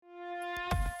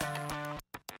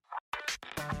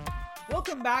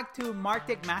Welcome back to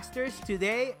MarTech Masters.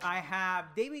 Today I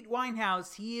have David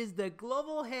Weinhaus. He is the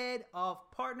global head of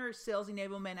partner sales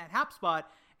enablement at HubSpot.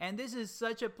 And this is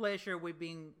such a pleasure. We've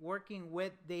been working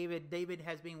with David. David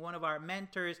has been one of our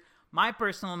mentors, my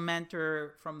personal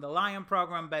mentor from the Lion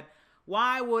program. But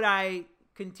why would I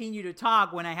continue to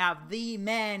talk when I have the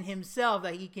man himself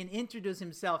that he can introduce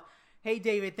himself? Hey,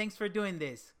 David, thanks for doing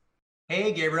this.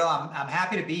 Hey, Gabriel, I'm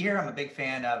happy to be here. I'm a big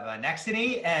fan of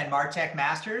Nexity and MarTech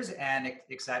Masters and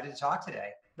excited to talk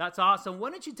today. That's awesome. Why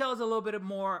don't you tell us a little bit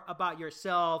more about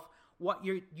yourself, what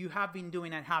you have been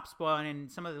doing at HubSpot, and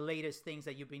some of the latest things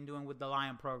that you've been doing with the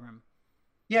Lion program?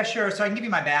 Yeah, sure. So I can give you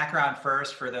my background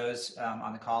first for those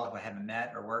on the call who I haven't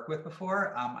met or worked with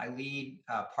before. I lead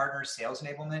partner sales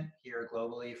enablement here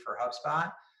globally for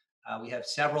HubSpot. We have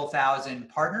several thousand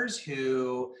partners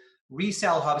who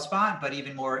resell HubSpot, but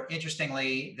even more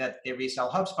interestingly, that they resell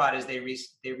HubSpot is they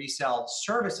resell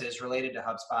services related to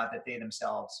HubSpot that they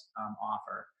themselves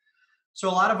offer. So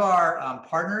a lot of our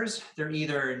partners, they're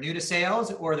either new to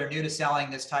sales or they're new to selling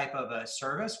this type of a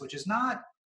service, which is not,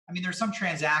 I mean, there's some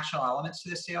transactional elements to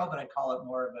this sale, but I'd call it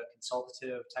more of a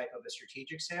consultative type of a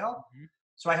strategic sale. Mm-hmm.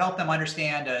 So I help them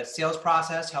understand a sales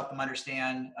process, help them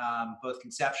understand both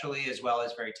conceptually as well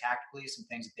as very tactically some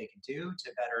things that they can do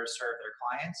to better serve their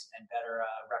clients and better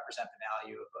represent the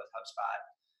value of both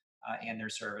HubSpot and their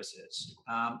services.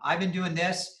 I've been doing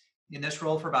this in this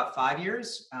role for about 5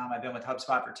 years. I've been with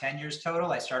HubSpot for 10 years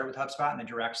total. I started with HubSpot in the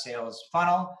direct sales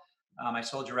funnel. I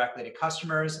sold directly to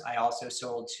customers. I also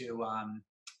sold through our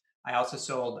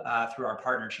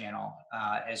partner channel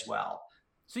as well.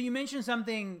 So you mentioned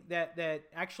something that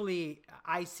actually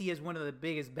I see as one of the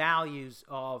biggest values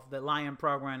of the Lion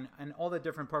program and all the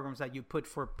different programs that you put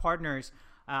for partners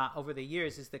over the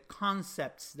years is the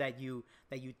concepts that you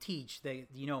teach,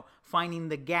 finding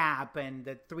the gap and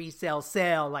the 3-sell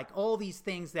sale, like all these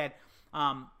things that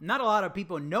not a lot of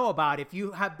people know about. If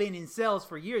you have been in sales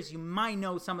for years, you might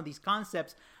know some of these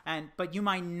concepts, but you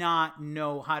might not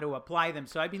know how to apply them.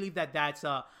 So I believe that that's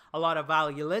a lot of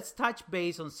value. Let's touch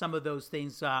base on some of those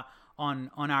things on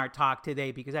our talk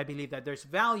today, because I believe that there's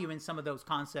value in some of those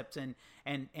concepts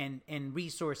and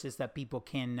resources that people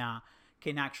can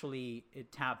actually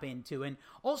tap into. And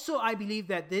also, I believe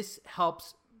that this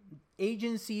helps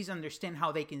agencies understand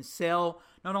how they can sell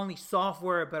not only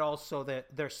software but also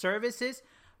their services,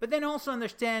 but then also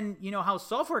understand how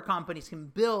software companies can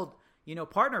build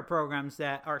partner programs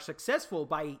that are successful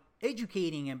by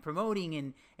educating and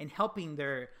promoting and helping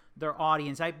their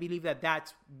audience. I believe that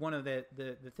that's one of the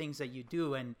things that you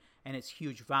do, and it's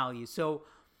huge value. So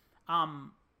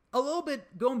a little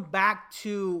bit going back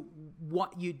to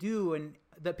what you do and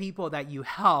the people that you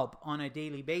help on a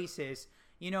daily basis,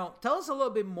 tell us a little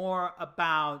bit more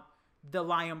about the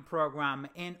Lion program.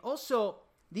 And also,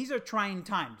 these are trying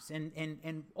times,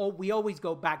 and we always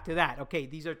go back to that. Okay,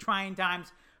 these are trying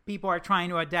times. People are trying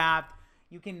to adapt.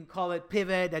 You can call it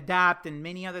pivot, adapt, and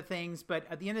many other things. But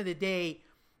at the end of the day,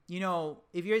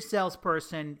 if you're a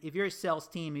salesperson, if you're a sales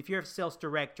team, if you're a sales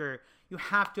director, you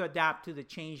have to adapt to the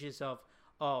changes of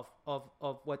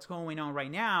what's going on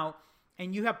right now.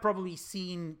 And you have probably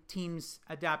seen teams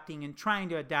adapting and trying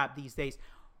to adapt these days.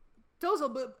 Tell us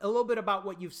a little bit about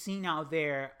what you've seen out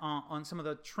there on some of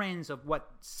the trends of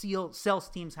what sales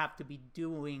teams have to be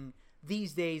doing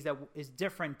these days that is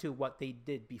different to what they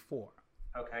did before.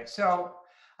 Okay, so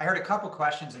I heard a couple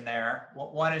questions in there.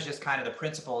 One is just kind of the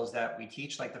principles that we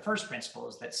teach, like the first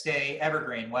principles that stay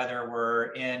evergreen, whether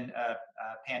we're in a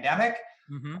pandemic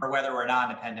or whether we're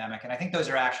not in a pandemic. And I think those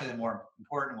are actually the more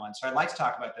important ones. So I'd like to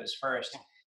talk about those first,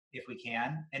 if we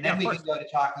can. And then we can go to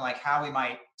talking like how we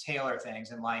might tailor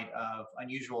things in light of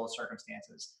unusual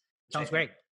circumstances. Sounds great.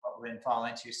 What we're going to fall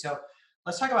into. So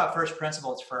let's talk about first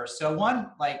principles first. So one,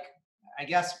 I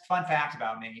guess, fun fact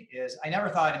about me is I never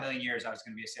thought in a million years I was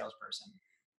going to be a salesperson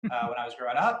when I was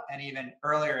growing up and even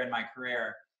earlier in my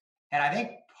career. And I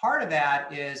think part of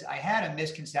that is I had a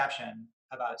misconception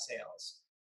about sales,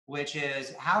 which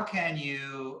is how can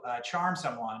you charm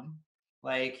someone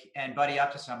and buddy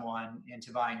up to someone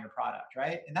into buying your product,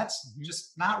 right? And that's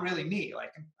just not really me.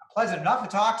 Like, I'm pleasant enough to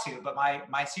talk to, but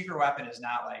my secret weapon is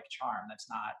not like charm. That's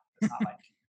not like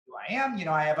who I am.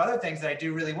 I have other things that I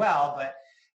do really well, but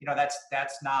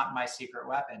that's not my secret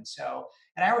weapon. So,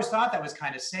 and I always thought that was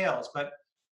kind of sales, but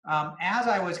as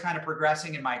I was kind of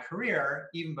progressing in my career,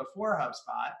 even before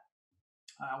HubSpot,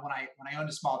 when I owned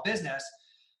a small business,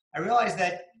 I realized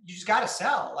that you just got to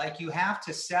sell. Like, you have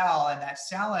to sell, and that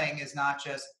selling is not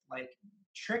just like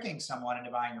tricking someone into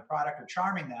buying your product or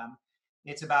charming them.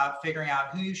 It's about figuring out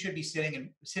who you should be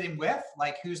sitting with,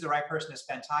 like who's the right person to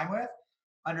spend time with,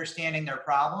 understanding their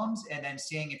problems, and then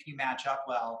seeing if you match up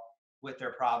well with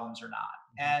their problems or not.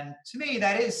 And to me,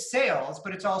 that is sales,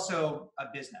 but it's also a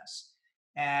business.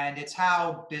 And it's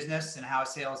how business and how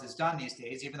sales is done these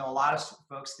days, even though a lot of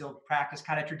folks still practice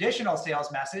kind of traditional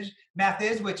sales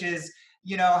methods, which is,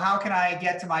 how can I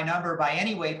get to my number by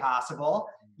any way possible,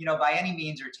 by any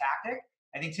means or tactic.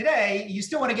 I think today you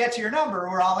still want to get to your number.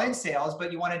 We're all in sales,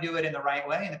 but you want to do it in the right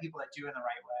way. And the people that do it in the right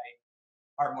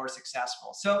way are more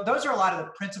successful. So those are a lot of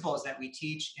the principles that we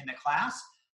teach in the class.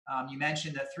 You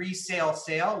mentioned the 3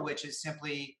 sale, which is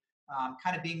simply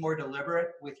kind of being more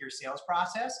deliberate with your sales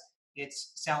process.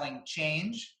 It's selling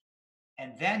change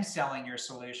and then selling your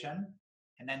solution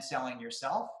and then selling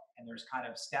yourself. And there's kind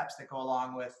of steps that go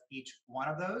along with each one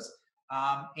of those.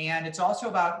 And it's also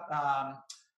about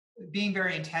being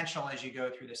very intentional as you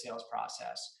go through the sales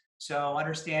process. So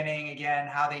understanding, again,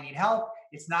 how they need help.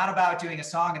 It's not about doing a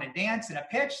song and a dance and a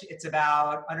pitch. It's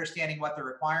about understanding what the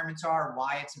requirements are,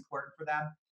 why it's important for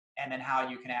them, and then how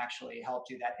you can actually help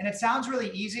do that. And it sounds really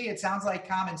easy. It sounds like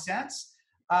common sense.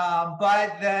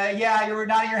 But you were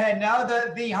nodding your head. No,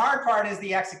 the hard part is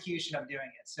the execution of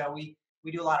doing it. So we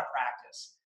do a lot of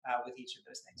practice with each of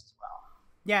those things as well.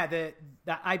 Yeah,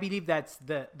 I believe that's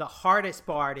the hardest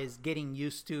part is getting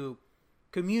used to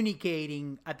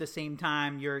communicating at the same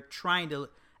time. You're trying to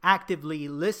actively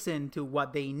listen to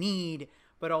what they need,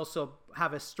 but also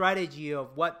have a strategy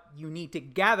of what you need to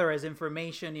gather as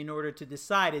information in order to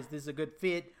decide, is this a good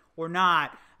fit or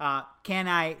not? Can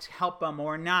I help them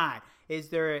or not? Is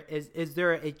there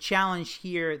a challenge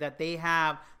here that they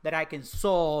have that I can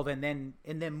solve and then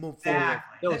move forward?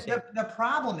 The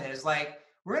problem is, like,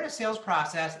 we're in a sales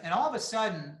process and all of a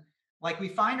sudden, like, we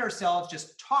find ourselves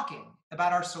just talking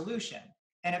about our solution.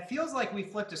 And it feels like we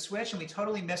flipped a switch and we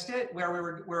totally missed it, where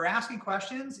we were asking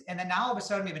questions. And then now all of a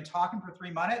sudden we've been talking for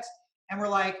 3 minutes and we're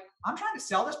like, I'm trying to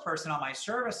sell this person on my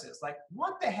services. Like,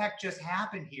 what the heck just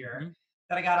happened here? Mm-hmm.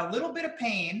 That I got a little bit of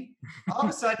pain. All of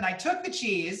a sudden I took the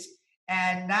cheese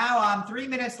and now I'm 3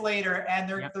 minutes later and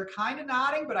they're kind of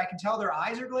nodding, but I can tell their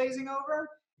eyes are glazing over.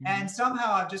 Mm-hmm. And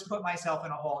somehow I've just put myself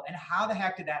in a hole. And how the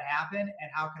heck did that happen?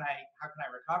 And how can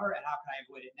I recover? And how can I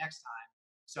avoid it next time?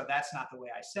 So that's not the way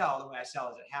I sell. The way I sell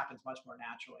is it happens much more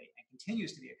naturally and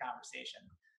continues to be a conversation,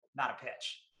 not a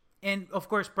pitch. And of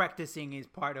course, practicing is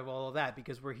part of all of that,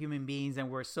 because we're human beings and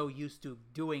we're so used to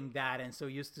doing that and so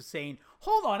used to saying,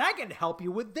 hold on, I can help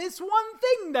you with this one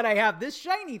thing that I have, this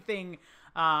shiny thing.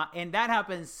 And that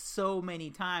happens so many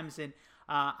times. And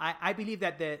I believe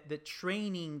that the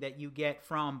training that you get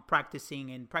from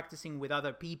practicing with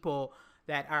other people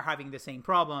that are having the same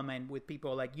problem, and with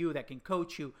people like you that can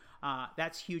coach you,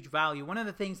 that's huge value. One of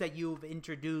the things that you've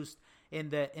introduced in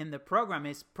the program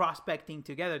is prospecting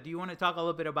together. Do you want to talk a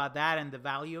little bit about that and the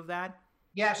value of that?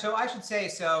 Yeah, so I should say,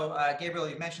 Gabriel,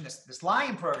 you've mentioned this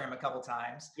Lion program a couple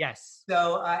times. Yes.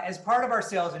 So as part of our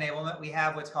sales enablement, we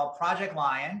have what's called Project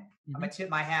Lion. Mm-hmm. I'm going to tip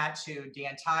my hat to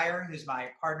Dan Tyre, who's my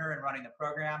partner in running the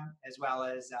program, as well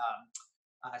as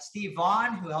Steve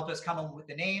Vaughn, who helped us come up with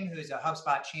the name, who's a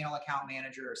HubSpot channel account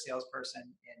manager or salesperson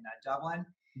in Dublin.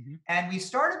 Mm-hmm. And we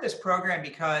started this program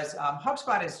because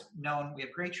HubSpot is known. We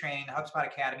have great training. The HubSpot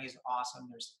Academy is awesome.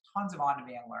 There's tons of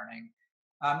on-demand learning.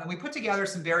 And we put together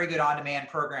some very good on-demand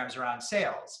programs around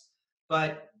sales.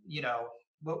 But,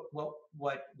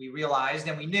 what we realized,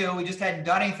 and we knew, we just hadn't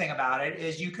done anything about it,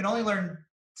 is you can only learn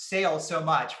sales so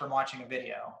much from watching a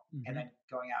video mm-hmm. and then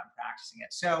going out and practicing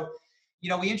it. So,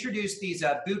 we introduced these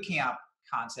boot camp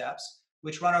concepts,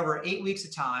 which run over 8 weeks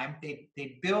of time.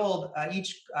 They build,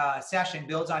 each session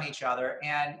builds on each other.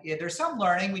 And there's some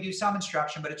learning, we do some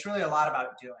instruction, but it's really a lot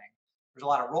about doing. There's a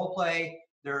lot of role play.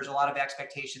 There's a lot of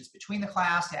expectations between the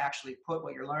class to actually put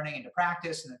what you're learning into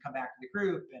practice and then come back to the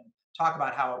group and talk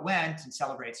about how it went and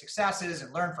celebrate successes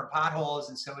and learn from potholes.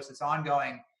 And so it's this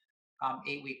ongoing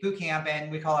 8-week boot camp.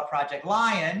 And we call it Project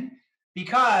Lion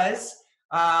because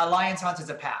Lions hunts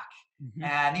as a pack. Mm-hmm.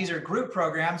 And these are group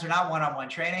programs. They're not one-on-one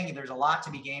training. There's a lot to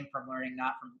be gained from learning,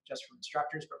 not from just from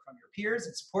instructors, but from your peers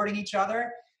and supporting each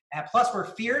other. And plus, we're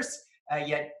fierce,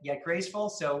 yet graceful.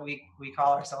 So we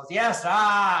call ourselves yes,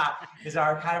 is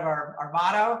our kind of our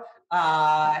motto.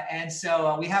 And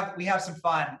so we have some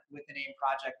fun with the name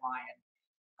Project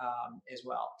Lion as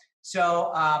well.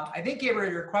 So I think,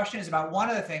 Gabriel, your question is about one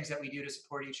of the things that we do to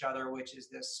support each other, which is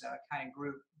this kind of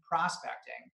group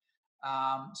prospecting.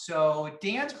 So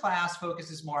Dan's class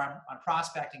focuses more on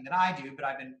prospecting than I do, but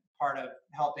I've been part of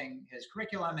helping his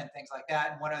curriculum and things like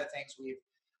that. And one of the things we've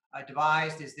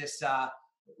devised is this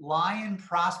Lion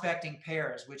prospecting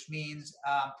pairs, which means,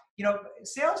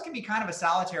 sales can be kind of a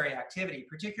solitary activity,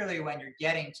 particularly when you're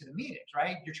getting to the meetings,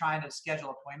 right? You're trying to schedule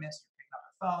appointments, you're picking up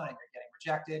the phone and you're getting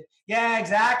rejected. Yeah,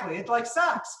 exactly. It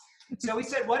sucks. So we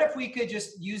said, what if we could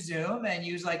just use Zoom and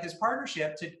use like this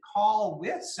partnership to call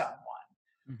with someone?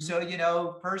 Mm-hmm.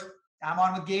 So, first I'm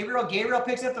on with Gabriel. Gabriel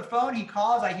picks up the phone. He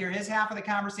calls. I hear his half of the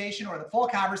conversation or the full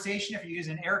conversation if you use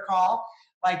an air call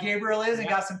like Gabriel is and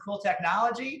got some cool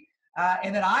technology.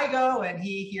 And then I go and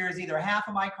he hears either half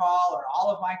of my call or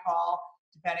all of my call,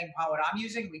 depending upon what I'm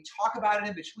using. We talk about it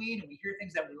in between and we hear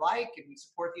things that we like and we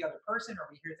support the other person, or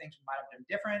we hear things we might have done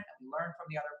different and we learn from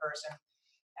the other person.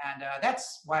 And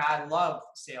that's why I love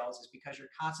sales, is because you're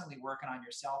constantly working on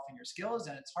yourself and your skills,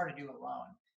 and it's hard to do alone.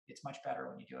 It's much better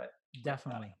when you do it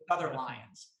Definitely with other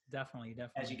lions. Definitely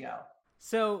As you go.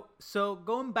 So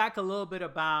going back a little bit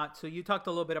about, so you talked a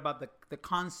little bit about the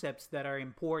concepts that are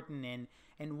important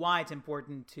and why it's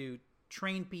important to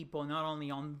train people not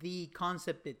only on the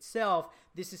concept itself.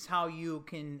 This is how you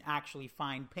can actually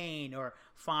find pain or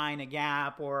find a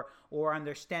gap or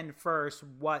understand first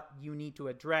what you need to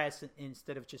address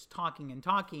instead of just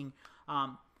talking.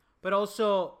 But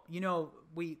also,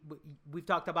 we've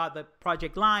talked about the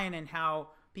Project Lion and how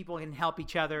people can help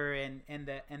each other and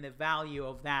the value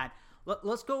of that.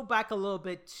 Let's go back a little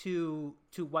bit to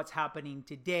what's happening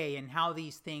today and how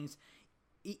these things,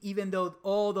 even though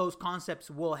all those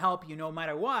concepts will help you no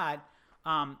matter what,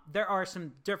 there are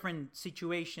some different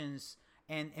situations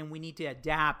and we need to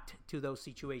adapt to those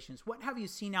situations. What have you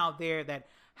seen out there that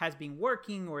has been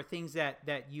working, or things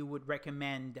that you would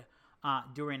recommend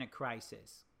during a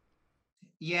crisis?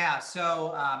 Yeah,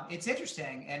 so it's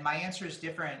interesting, and my answer is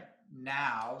different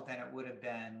now than it would have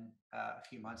been a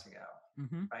few months ago.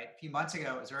 Mm-hmm. Right? A few months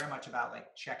ago, it was very much about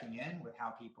like checking in with how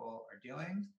people are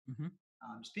doing, Mm-hmm.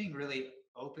 just being really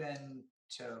open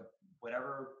to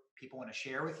whatever people want to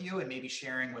share with you, and maybe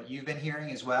sharing what you've been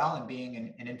hearing as well, and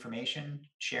being an information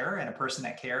sharer and a person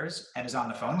that cares and is on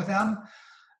the phone with them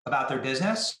about their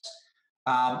business.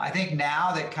 I think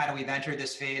now that kind of we've entered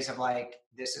this phase of like,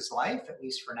 this is life, at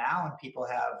least for now, and people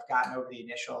have gotten over the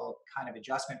initial kind of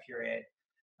adjustment period,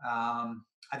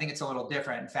 I think it's a little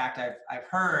different. In fact, I've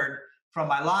heard from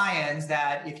my lions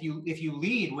that if you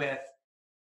lead with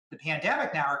the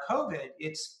pandemic now or COVID,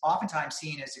 it's oftentimes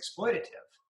seen as exploitative,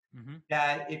 Mm-hmm.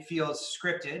 that it feels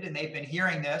scripted, and they've been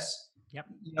hearing this, Yep.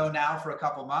 now for a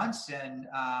couple months, and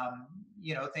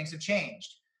things have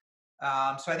changed.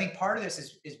 So I think part of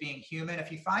this is being human. If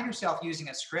you find yourself using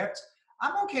a script,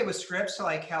 I'm okay with scripts to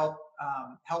like help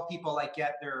people like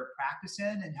get their practice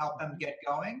in and help them get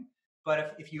going.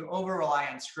 But if you over rely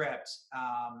on scripts,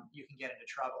 you can get into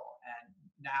trouble. And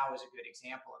now is a good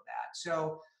example of that.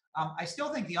 So I still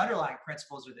think the underlying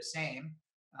principles are the same.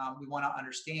 We want to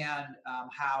understand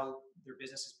how their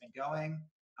business has been going,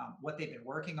 what they've been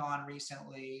working on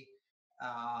recently.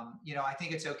 I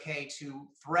think it's okay to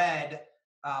thread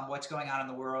what's going on in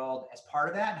the world as part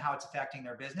of that and how it's affecting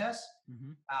their business.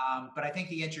 Mm-hmm. But I think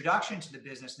the introduction to the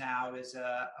business now is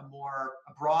a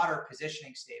broader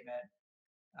positioning statement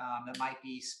that might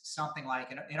be something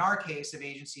like, in our case of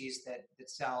agencies that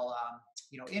sell,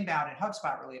 inbound and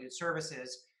HubSpot related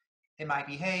services, it might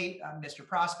be, hey, Mr.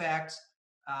 Prospect,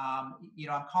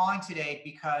 I'm calling today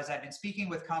because I've been speaking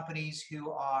with companies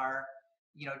who are,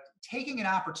 taking an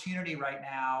opportunity right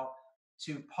now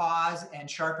to pause and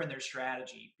sharpen their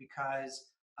strategy, because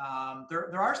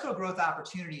there are still growth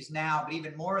opportunities now, but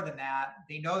even more than that,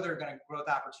 they know growth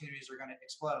opportunities are going to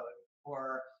explode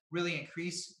or really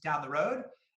increase down the road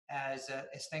as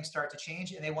things start to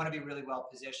change, and they want to be really well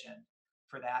positioned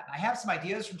for that. And I have some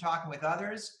ideas from talking with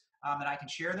others, and I can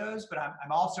share those, but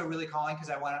I'm also really calling because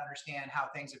I want to understand how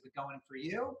things have been going for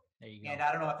you. There you go. And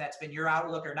I don't know if that's been your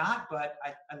outlook or not, but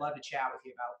I'd love to chat with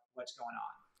you about what's going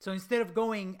on. So instead of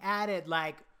going at it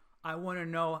like, I want to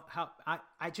know how,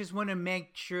 I just want to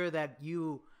make sure that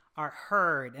you are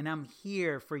heard and I'm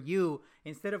here for you,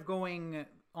 instead of going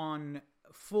on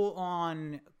full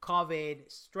on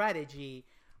COVID strategy.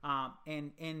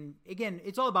 And again,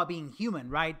 it's all about being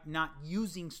human, right? Not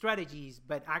using strategies,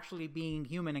 but actually being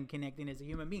human and connecting as a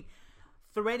human being,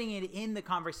 threading it in the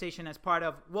conversation as part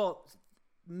of, well,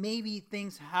 maybe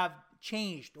things have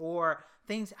changed or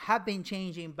things have been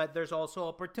changing, but there's also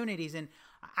opportunities. And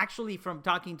actually, from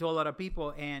talking to a lot of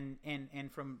people and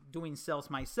from doing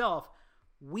sales myself,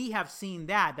 we have seen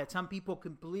that some people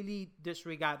completely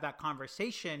disregard that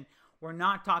conversation. We're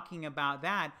not talking about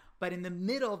that, but in the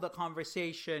middle of the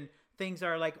conversation, things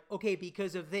are like, okay,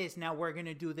 because of this, now we're going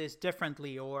to do this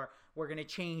differently, or we're going to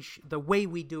change the way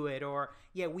we do it, or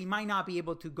yeah, we might not be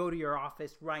able to go to your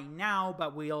office right now,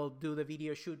 but we'll do the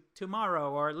video shoot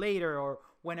tomorrow or later or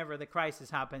whenever the crisis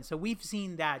happens. So we've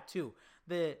seen that too.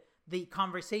 The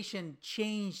conversation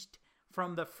changed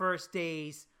from the first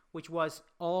days, which was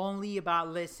only about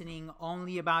listening,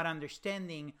 only about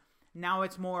understanding. Now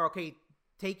it's more, okay,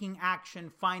 taking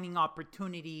action, finding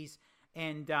opportunities,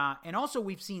 and also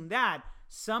we've seen that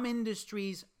some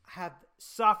industries have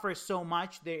suffered so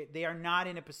much they are not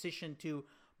in a position to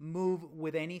move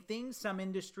with anything. Some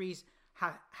industries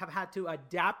have had to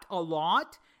adapt a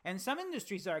lot, and some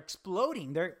industries are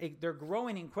exploding. They're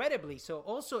growing incredibly. So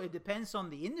also it depends on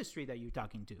the industry that you're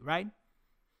talking to, right?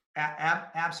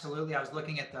 Absolutely. I was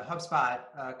looking at the HubSpot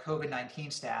COVID-19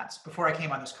 stats before I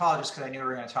came on this call, just because I knew we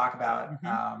were going to talk about.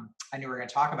 I knew we were going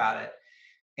to talk about it,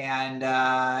 and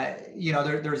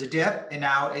there was a dip, and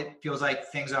now it feels like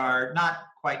things are not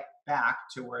quite back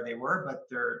to where they were, but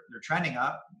they're trending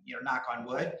up. Knock on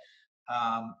wood.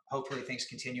 Hopefully things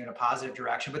continue in a positive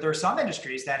direction. But there are some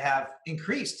industries that have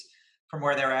increased from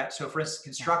where they're at. So, for instance,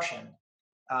 construction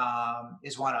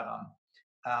is one of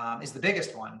them. Is the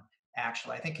biggest one.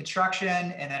 Actually, I think construction,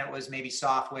 and then it was maybe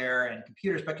software and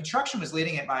computers, but construction was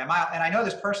leading it by a mile. And I know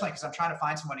this personally because I'm trying to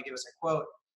find someone to give us a quote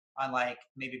on like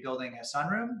maybe building a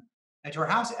sunroom into our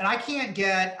house. And I can't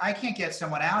get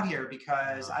someone out here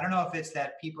because I don't know if it's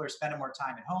that people are spending more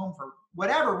time at home for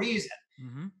whatever reason,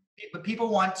 but people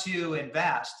want to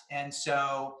invest. And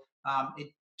so it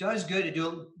does good to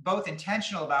do both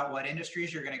intentional about what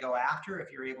industries you're going to go after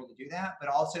if you're able to do that, but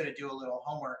also to do a little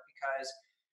homework because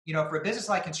for a business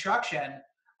like construction,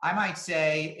 I might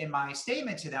say in my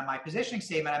statement to them, my positioning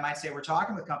statement, I might say we're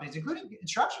talking with companies, including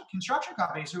construction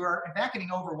companies who are in fact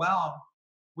getting overwhelmed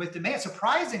with demand.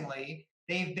 Surprisingly,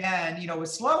 they've been, it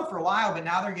was slow for a while, but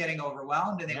now they're getting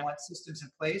overwhelmed and they want systems in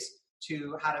place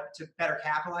to better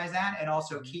capitalize that and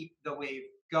also keep the wave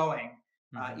going,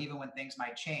 even when things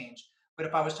might change. But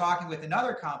if I was talking with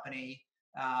another company,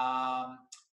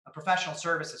 professional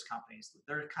services companies,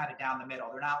 they're kind of down the middle.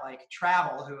 They're not like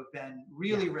travel, who have been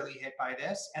really, really hit by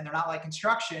this. And they're not like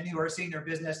construction, who are seeing their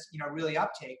business, really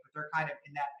uptake, but they're kind of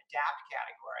in that adapt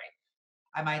category.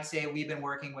 I might say we've been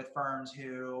working with firms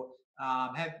who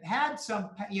have had some,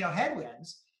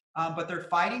 headwinds, but they're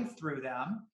fighting through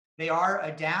them. They are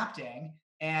adapting,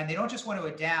 and they don't just want to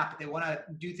adapt. They want to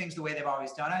do things the way they've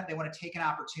always done it. They want to take an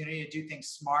opportunity to do things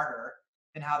smarter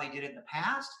than how they did it in the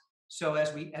past. So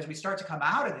as we start to come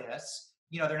out of this,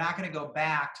 they're not going to go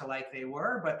back to like they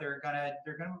were, but they're going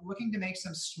to looking to make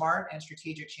some smart and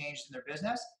strategic changes in their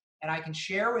business. And I can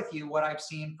share with you what I've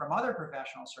seen from other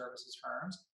professional services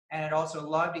firms. And I'd also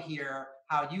love to hear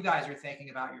how you guys are thinking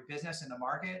about your business in the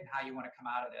market and how you want to come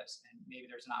out of this. And maybe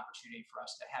there's an opportunity for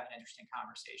us to have an interesting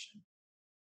conversation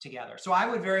together. So I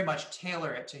would very much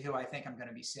tailor it to who I think I'm going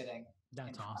to be sitting.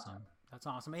 That's awesome. That's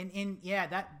awesome. And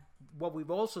that what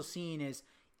we've also seen is,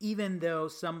 even though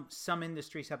some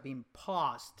industries have been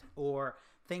paused or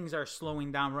things are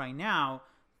slowing down right now,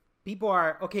 people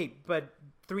are, okay, but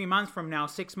 3 months from now,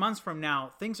 6 months from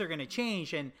now, things are going to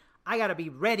change and I got to be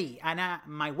ready. And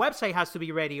my website has to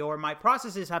be ready, or my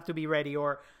processes have to be ready,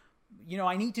 or,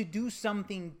 I need to do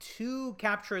something to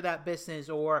capture that business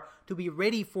or to be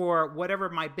ready for whatever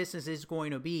my business is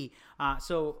going to be.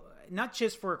 So not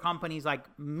just for companies like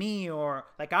me or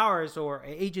like ours or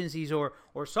agencies or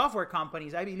software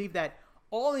companies. I believe that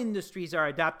all industries are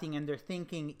adapting and they're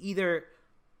thinking either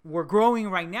we're growing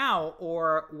right now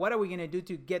or what are we going to do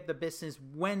to get the business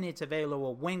when it's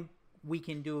available, when we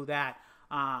can do that.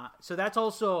 So that's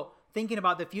also thinking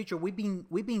about the future. We've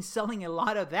been selling a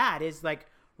lot of that. Is like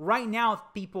right now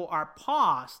people are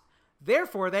paused,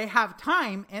 therefore they have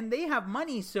time and they have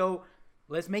money. So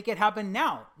let's make it happen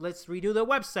now. Let's redo the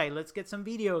website. Let's get some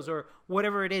videos or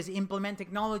whatever it is, implement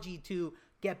technology to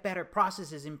get better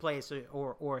processes in place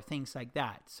or things like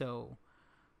that. So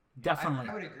definitely.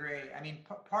 I would agree. I mean,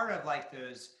 part of like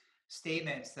those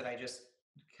statements that I just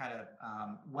kind of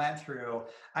went through,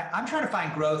 I'm trying to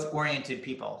find growth-oriented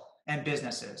people and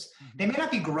businesses. They may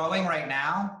not be growing right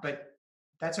now, but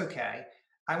that's okay.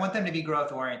 I want them to be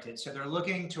growth oriented. So they're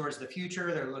looking towards the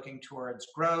future. They're looking towards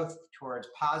growth, towards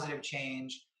positive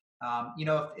change.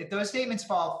 If those statements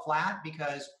fall flat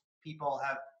because people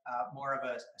have more of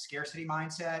a scarcity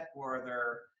mindset or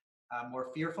they're more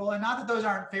fearful, and not that those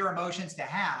aren't fair emotions to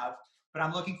have, but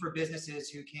I'm looking for businesses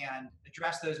who can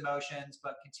address those emotions,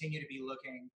 but continue to be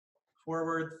looking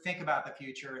forward, think about the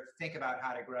future, think about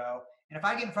how to grow. And if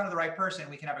I get in front of the right person,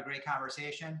 we can have a great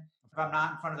conversation. If I'm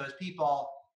not in front of those people,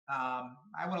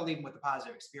 I want to leave them with a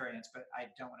positive experience, but I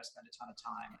don't want to spend a ton of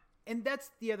time. And that's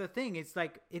the other thing. It's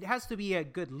like, it has to be a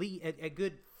good a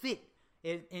good fit.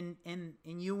 And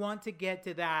you want to get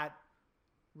to that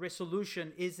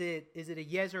resolution. Is it a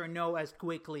yes or a no as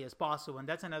quickly as possible? And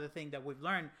that's another thing that we've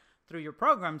learned through your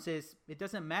programs is it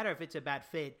doesn't matter if it's a bad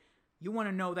fit. You want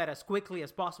to know that as quickly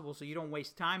as possible so you don't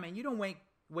waste time and you don't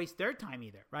waste their time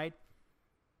either, right?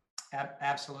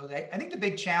 Absolutely. I think the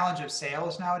big challenge of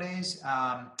sales nowadays,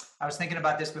 I was thinking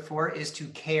about this before, is to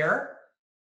care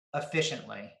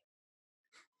efficiently.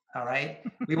 All right.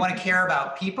 We want to care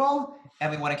about people and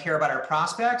we want to care about our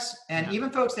prospects. And Yeah. even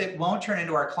folks that won't turn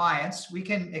into our clients, we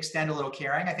can extend a little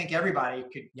caring. I think everybody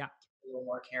could Yeah. be a little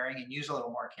more caring and use a little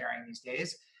more caring these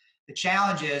days. The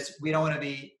challenge is we don't want to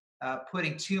be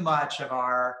putting too much of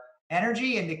our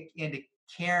energy into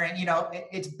caring.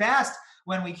 It's best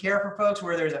when we care for folks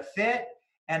where there's a fit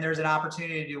and there's an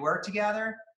opportunity to do work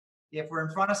together. If we're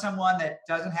in front of someone that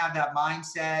doesn't have that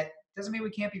mindset, doesn't mean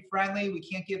we can't be friendly. We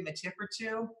can't give them a tip or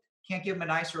two, can't give them a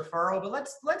nice referral, but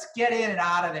let's get in and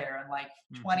out of there in like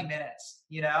 20 minutes,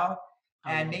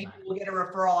 and maybe we'll get a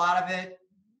referral out of it.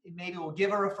 Maybe we'll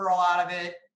give a referral out of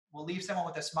it. We'll leave someone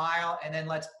with a smile, and then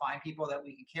let's find people that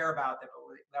we can care about that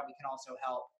we can also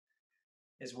help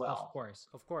as well.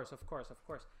 Of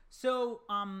course. So,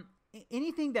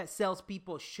 anything that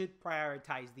salespeople should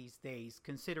prioritize these days,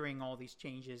 considering all these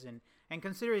changes and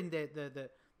considering the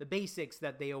basics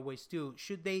that they always do,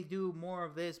 should they do more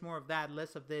of this, more of that,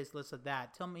 less of this, less of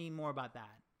that? Tell me more about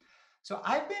that. So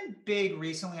I've been big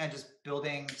recently on just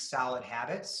building solid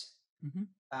habits. Mm-hmm.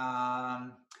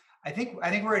 I think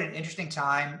we're at an interesting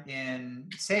time in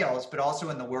sales, but also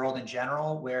in the world in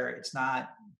general, where it's not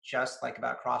just like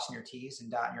about crossing your T's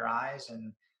and dotting your I's.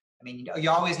 And I mean, you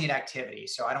always need activity.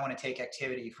 So I don't want to take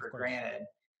activity for granted,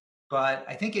 but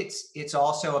I think it's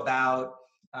also about,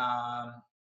 I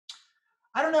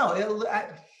don't know.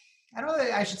 I don't know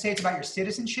that I should say it's about your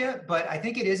citizenship, but I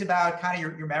think it is about kind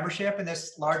of your membership in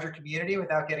this larger community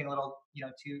without getting a little,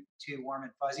 too warm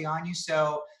and fuzzy on you.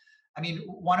 So, I mean,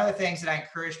 one of the things that I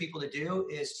encourage people to do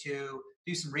is to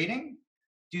do some reading,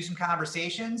 do some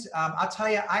conversations. I'll tell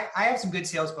you, I have some good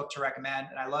sales books to recommend,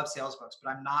 and I love sales books, but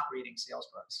I'm not reading sales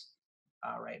books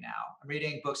right now. I'm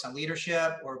reading books on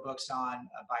leadership or books on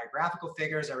biographical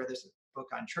figures. I read this book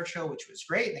on Churchill, which was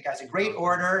great. And the guy's a great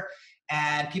orator,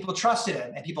 and people trusted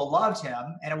him and people loved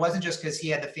him. And it wasn't just because he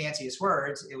had the fanciest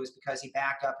words. It was because he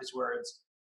backed up his words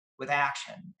with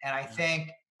action. And I think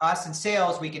us in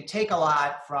sales, we can take a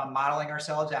lot from modeling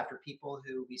ourselves after people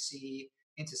who we see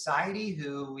in society,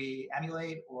 who we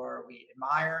emulate or we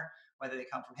admire, whether they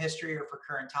come from history or for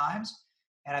current times.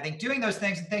 And I think doing those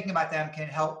things and thinking about them can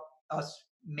help us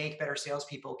make better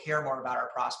salespeople, care more about our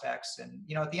prospects, and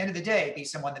at the end of the day, be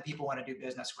someone that people want to do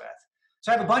business with.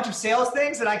 So I have a bunch of sales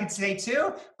things that I can say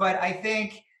too, but I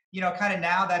think kind of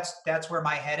now that's where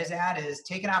my head is at, is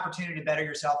take an opportunity to better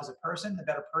yourself as a person. The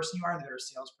better person you are, the better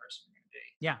salesperson you're going to be.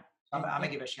 Yeah, so I'm gonna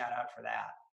give a shout out for that.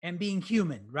 And being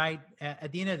human, right?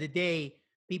 At the end of the day,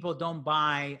 people don't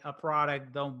buy a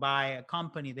product, don't buy a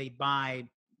company, they buy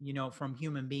from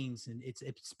human beings, and it's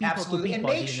people. Absolutely. To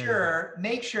people. And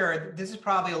make sure, this is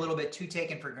probably a little bit too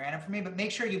taken for granted for me, but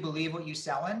make sure you believe what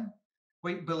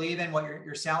believe in what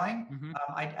you're selling. Mm-hmm.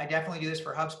 I definitely do this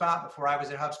for HubSpot. Before I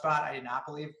was at HubSpot, I did not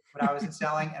believe what I was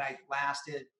selling, and I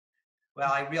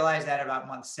realized that about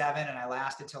month 7, and I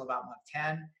lasted till about month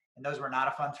 10, and those were not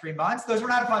a fun 3 months. Those were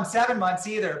not a fun 7 months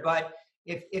either. But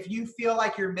if you feel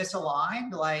like you're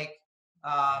misaligned, like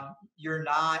you're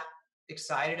not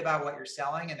excited about what you're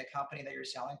selling and the company that you're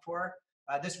selling for,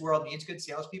 this world needs good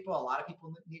salespeople. A lot of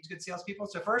people need good salespeople.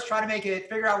 So first, try to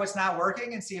figure out what's not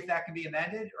working and see if that can be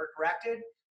amended or corrected.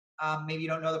 Maybe you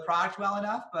don't know the product well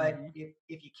enough, but if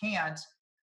you can't,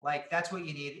 that's what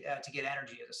you need to get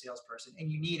energy as a salesperson.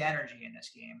 And you need energy in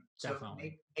this game. So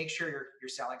make sure you're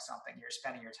selling something, you're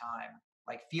spending your time,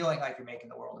 feeling like you're making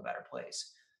the world a better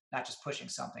place, not just pushing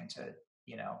something to,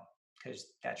 because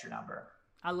that's your number.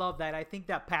 I love that. I think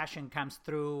that passion comes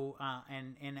through,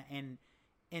 and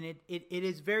it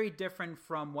is very different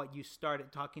from what you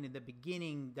started talking in the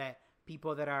beginning, that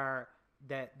people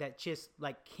that just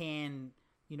can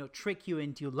trick you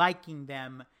into liking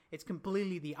them. It's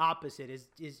completely the opposite.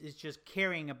 It's just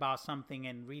caring about something,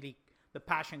 and really the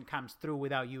passion comes through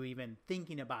without you even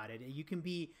thinking about it. You can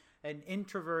be an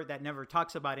introvert that never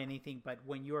talks about anything, but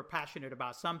when you're passionate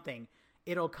about something,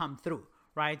 it'll come through.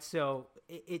 Right. So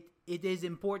it is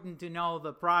important to know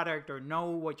the product or know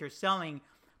what you're selling,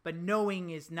 but knowing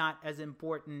is not as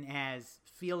important as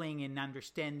feeling and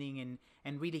understanding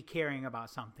and really caring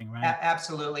about something. Right.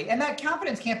 Absolutely. And that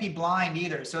confidence can't be blind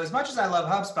either. So as much as I love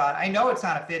HubSpot, I know it's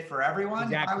not a fit for everyone.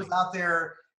 Exactly. If I was out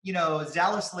there,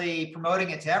 zealously promoting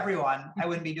it to everyone, I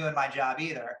wouldn't be doing my job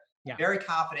either. Yeah. Very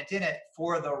confident in it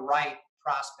for the right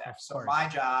prospect. So my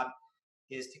job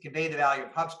is to convey the value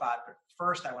of HubSpot, but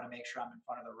first I want to make sure I'm in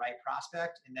front of the right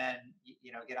prospect, and then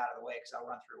get out of the way, because I'll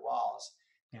run through walls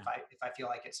if I feel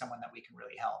like it's someone that we can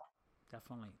really help.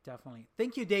 Definitely.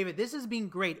 Thank you, David. This has been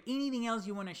great. Anything else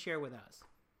you want to share with us?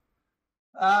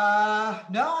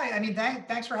 No, I mean,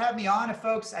 thanks for having me on. If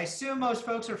folks, I assume most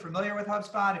folks are familiar with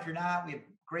HubSpot. If you're not, we have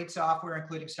great software,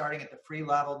 including starting at the free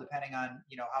level, depending on,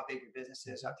 how big your business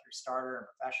is, up through starter and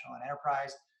professional and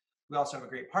enterprise. We also have a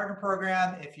great partner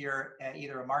program. If you're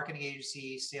either a marketing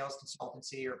agency, sales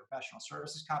consultancy, or professional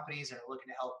services companies that are looking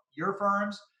to help your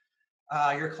firms,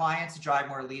 your clients to drive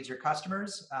more leads or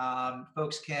customers,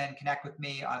 folks can connect with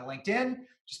me on LinkedIn.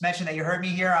 Just mention that you heard me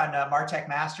here on Martech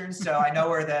Masters, so I know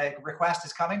where the request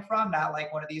is coming from. Not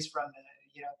like one of these from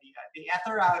the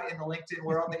ether out in the LinkedIn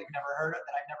world that you've never heard of,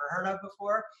 that I've never heard of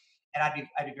before. And I'd be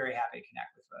very happy to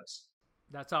connect with folks.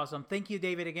 That's awesome. Thank you,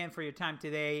 David, again for your time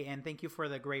today, and thank you for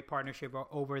the great partnership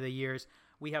over the years.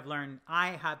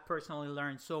 I have personally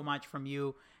learned so much from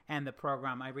you and the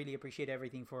program. I really appreciate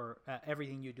everything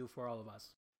you do for all of us.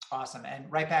 Awesome. And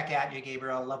right back at you,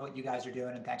 Gabriel. Love what you guys are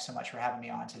doing, and thanks so much for having me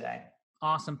on today.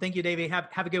 Awesome. Thank you, David.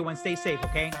 Have a good one. Stay safe,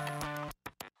 okay?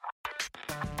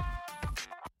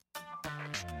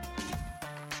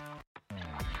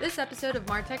 This episode of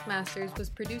Martech Masters was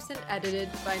produced and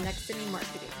edited by Nextiny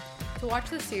Marketing. To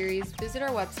watch the series, visit our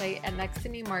website at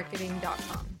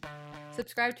nextinymarketing.com.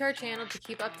 Subscribe to our channel to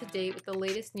keep up to date with the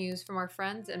latest news from our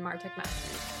friends in Martech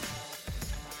Masters.